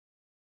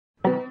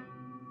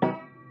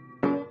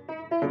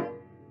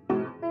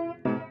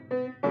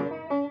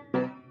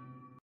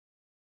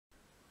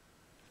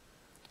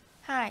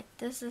Hi,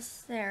 this is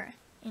Sarah,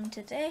 and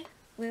today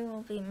we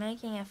will be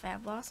making a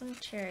Fablossom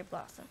cherry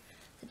blossom.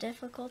 The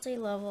difficulty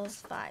level is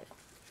 5.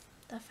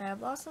 The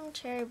Fablossom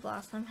cherry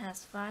blossom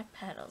has 5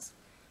 petals.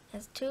 It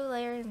has 2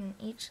 layers and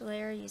each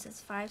layer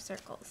uses 5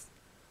 circles.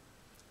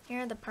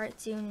 Here are the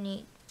parts you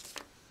need.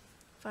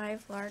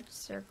 5 large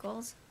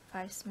circles,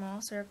 5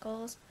 small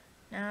circles,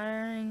 an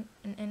outer ring,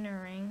 an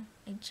inner ring,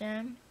 a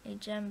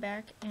gem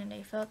back, and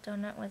a felt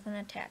donut with an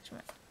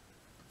attachment.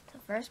 So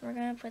first we're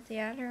going to put the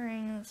outer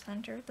ring in the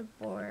center of the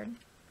board,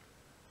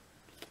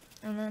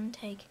 and then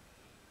take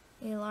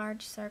a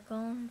large circle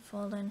and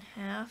fold in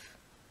half,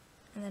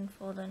 and then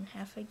fold in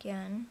half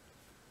again.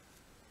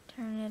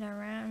 Turn it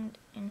around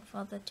and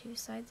fold the 2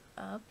 sides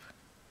up,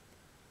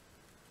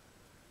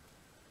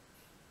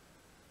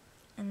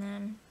 and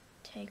then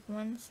take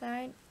one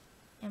side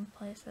and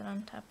place it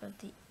on top of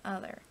the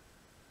other.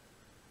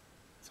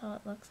 So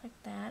it looks like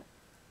that.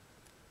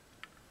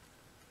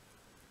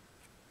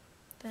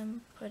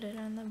 Then put it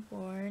on the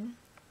board.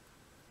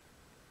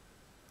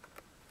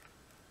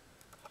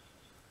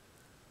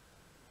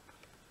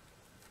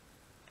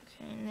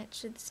 Okay, and it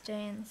should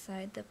stay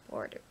inside the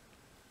border.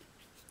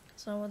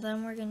 So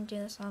then we're going to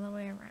do this all the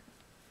way around.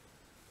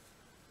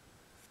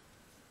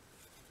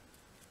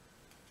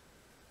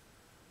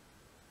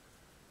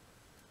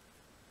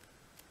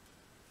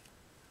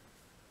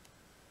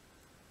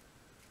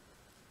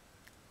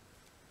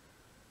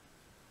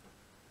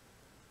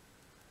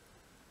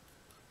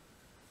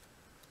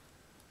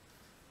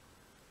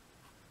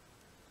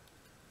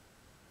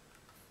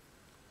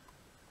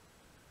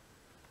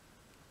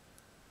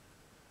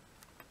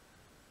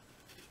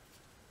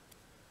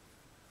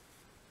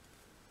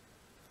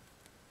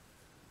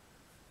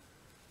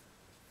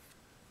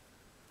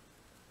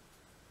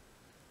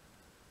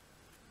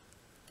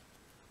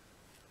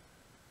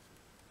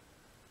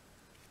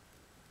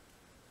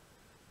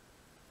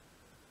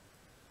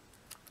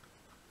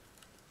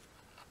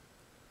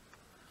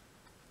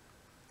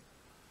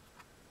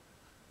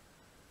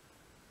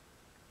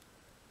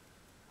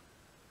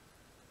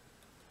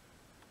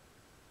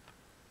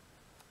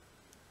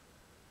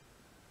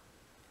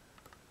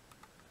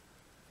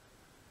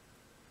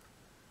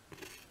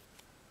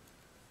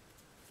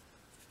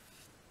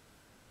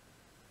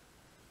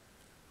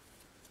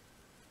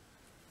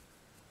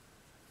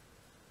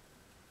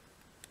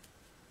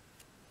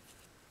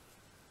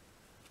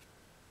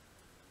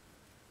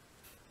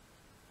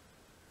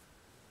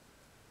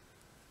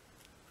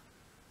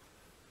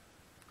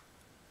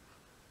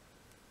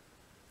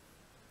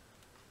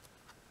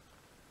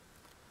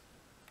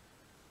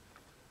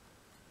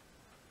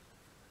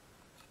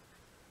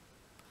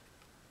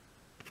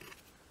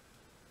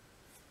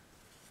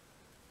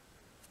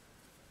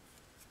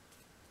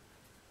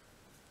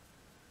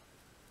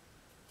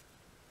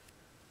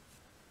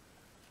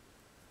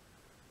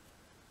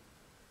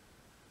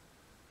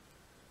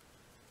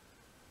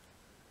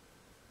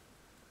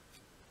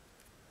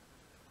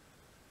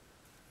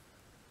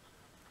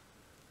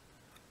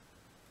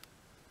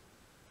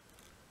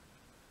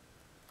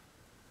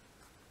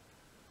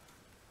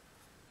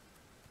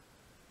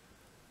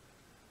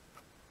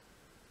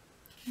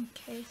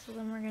 Okay, so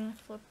then we're going to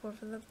flip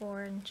over the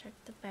board and check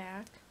the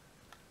back.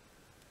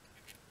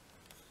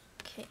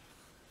 Okay,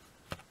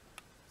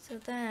 so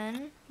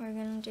then we're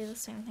going to do the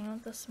same thing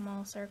with the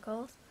small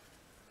circles.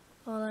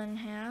 Fold in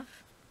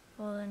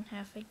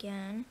half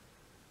again,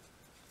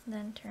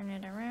 then turn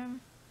it around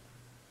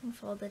and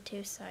fold the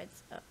 2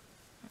 sides up.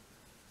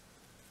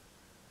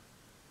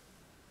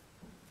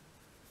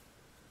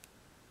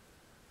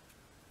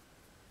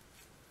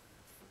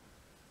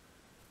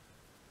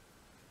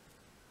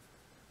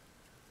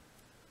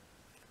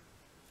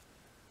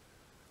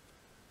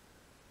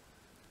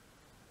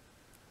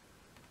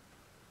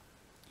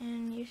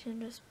 And you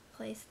should just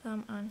place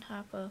them on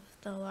top of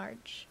the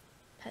large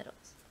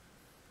petals.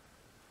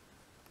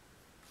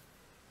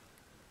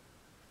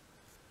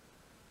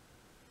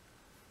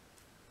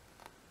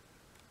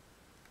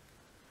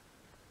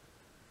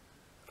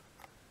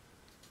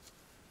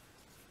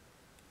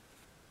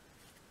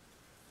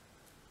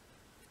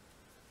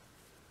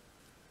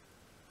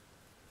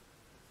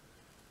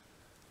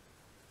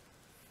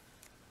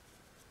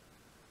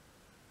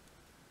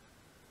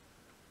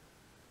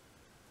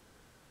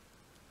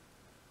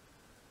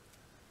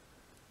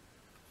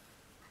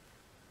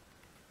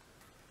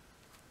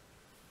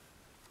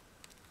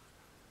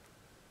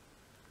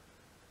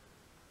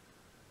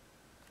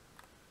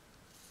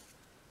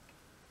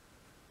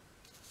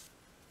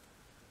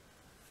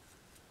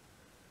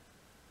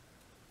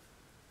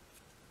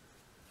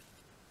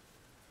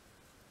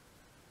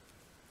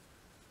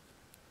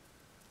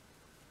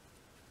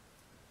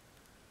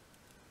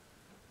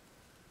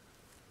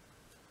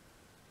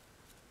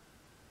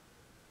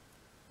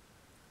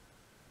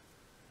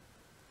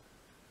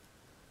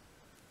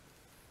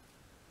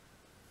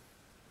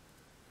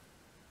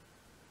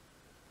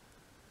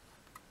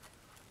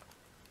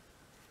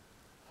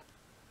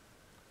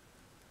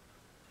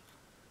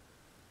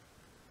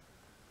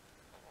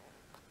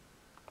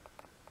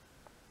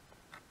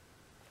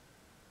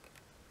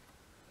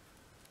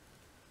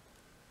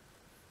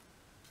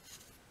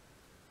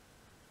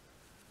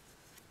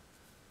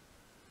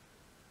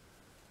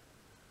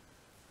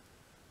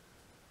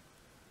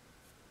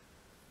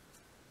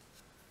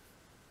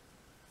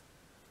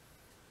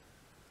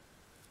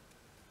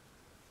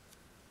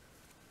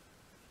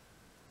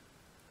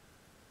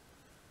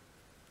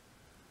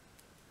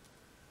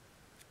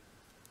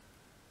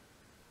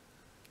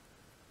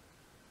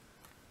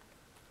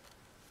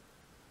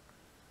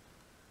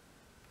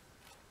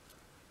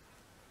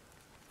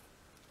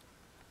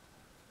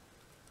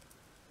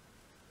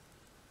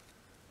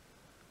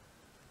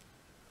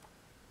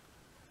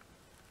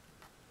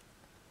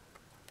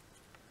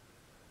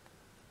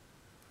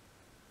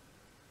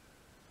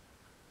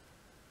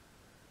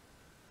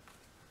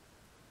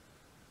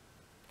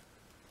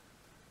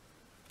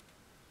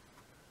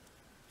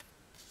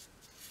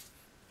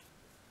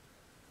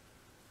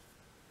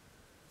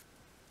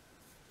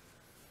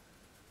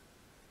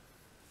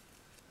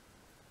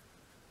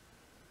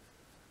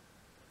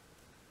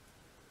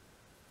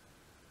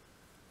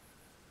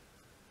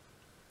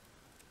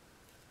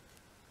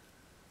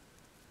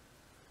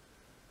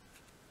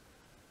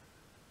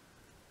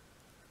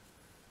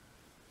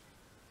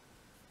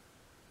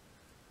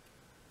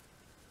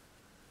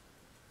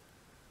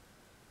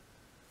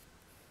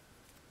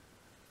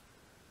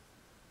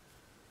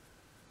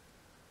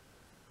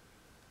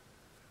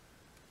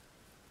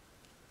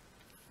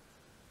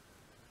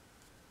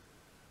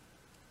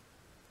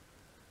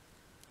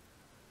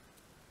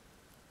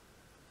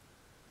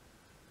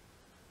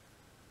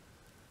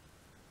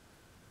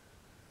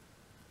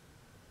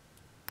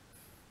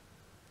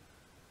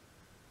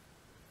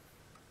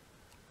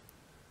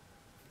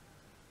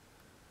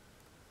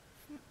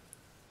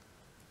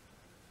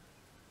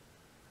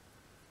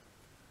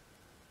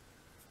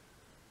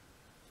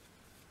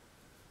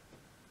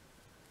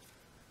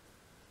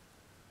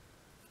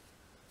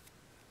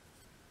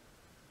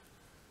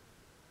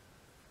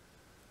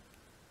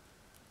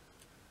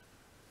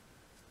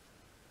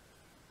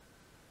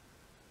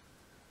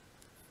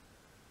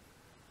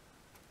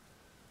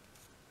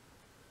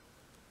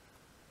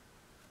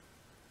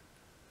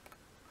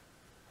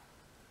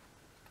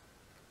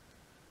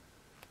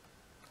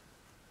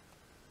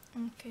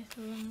 Okay,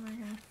 so then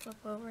we're going to flip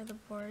over the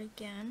board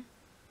again.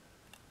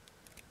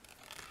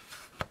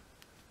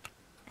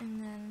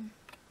 And then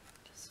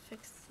just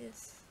fix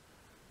these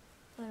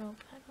little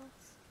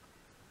petals.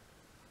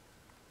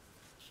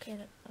 Okay,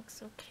 that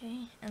looks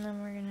okay. And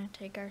then we're going to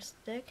take our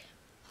stick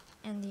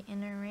and the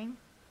inner ring,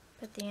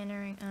 put the inner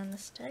ring on the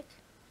stick,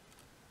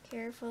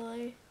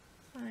 carefully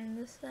find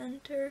the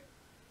center,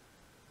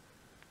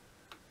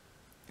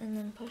 and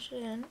then push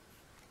it in.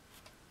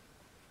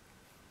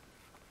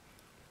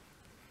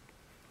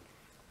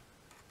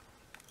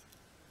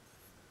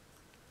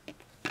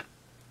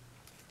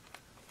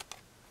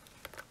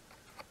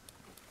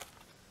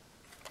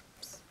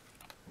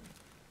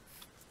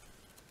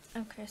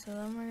 Okay, so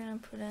then we're going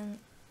to put in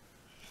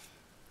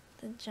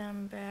the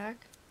gem back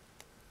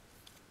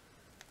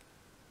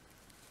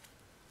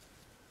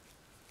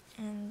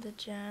and the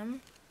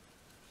gem.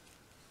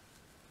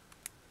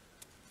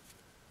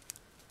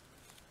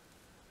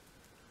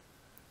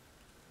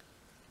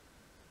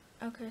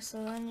 Okay,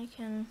 so then you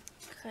can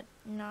cut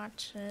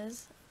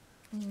notches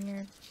in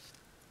your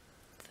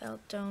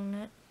felt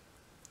donut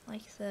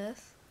like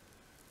this.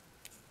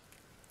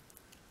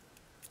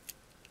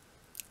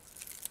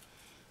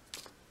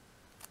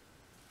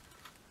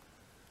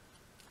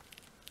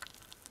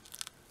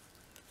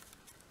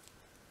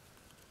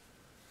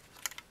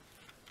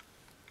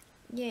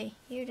 Yay,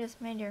 you just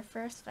made your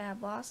first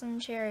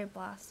Fablossom cherry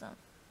blossom.